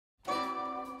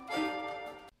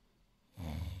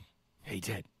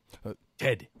Ted.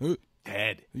 Ted.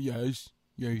 Ted. Yes.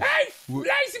 Hey,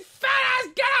 lazy fat ass,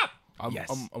 get up!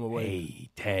 I'm awake.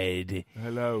 Hey, Ted.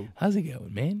 Hello. How's it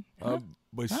going, man?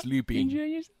 We're sleeping.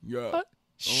 Enjoying yourself? Yeah.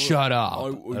 Shut up. I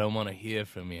don't want to hear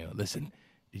from you. Listen,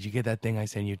 did you get that thing I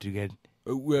sent you to get?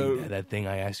 Well, that thing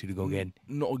I asked you to go get?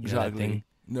 not You know that exactly. thing?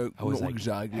 No, I was not like,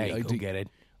 exactly. hey, I go did- get it.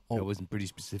 It wasn't pretty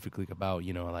specific about,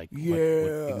 like Yeah.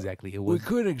 what exactly it We was.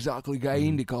 couldn't exactly get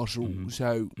in the castle,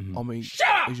 so I mean, Shut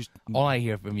up! it's just All I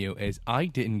hear from you is, I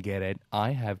didn't get it.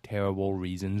 I have terrible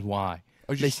reasons why.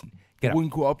 I just Listen, get up.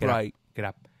 wouldn't cooperate. Get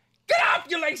up. Get up,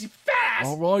 you lazy fat ass!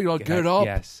 All right, I'll get up.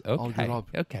 Yes. Okay. I'll get up.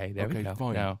 Okay. There we Okay, go.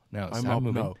 fine. Now, I'm start up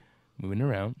moving. now. Moving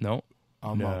around. No.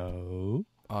 I'm up. no.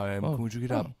 I am going to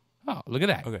get up. Oh, look at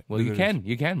that. Okay, Well, look you at can.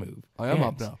 You can move. I am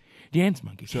up Dance. now. Dance,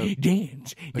 monkey. So,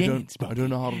 dance. Dance, I monkey. don't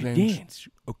know how to dance. Dance.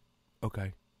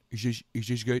 Okay. Is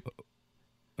this good?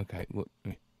 Okay. What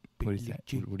is that?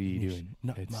 What are you doing?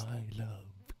 Not It's- my love.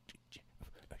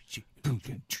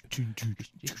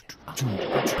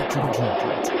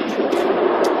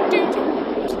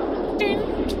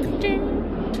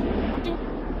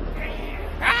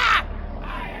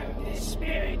 I am the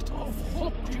spirit of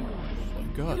Hoku.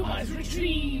 You God. must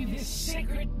retrieve this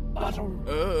sacred bottle.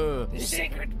 The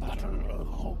sacred bottle of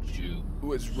Hoku.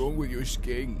 What's wrong with your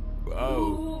skin?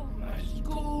 Oh, You must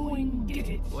go and get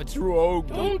it. what's wrong?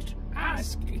 Don't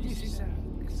ask. This is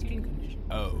a skin condition.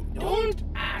 Oh, Don't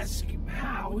ask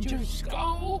how. Just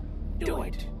go do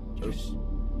it. Just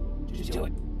do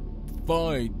it.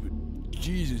 fine. But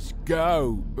Jesus,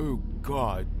 go. Oh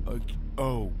God.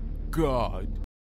 Oh God.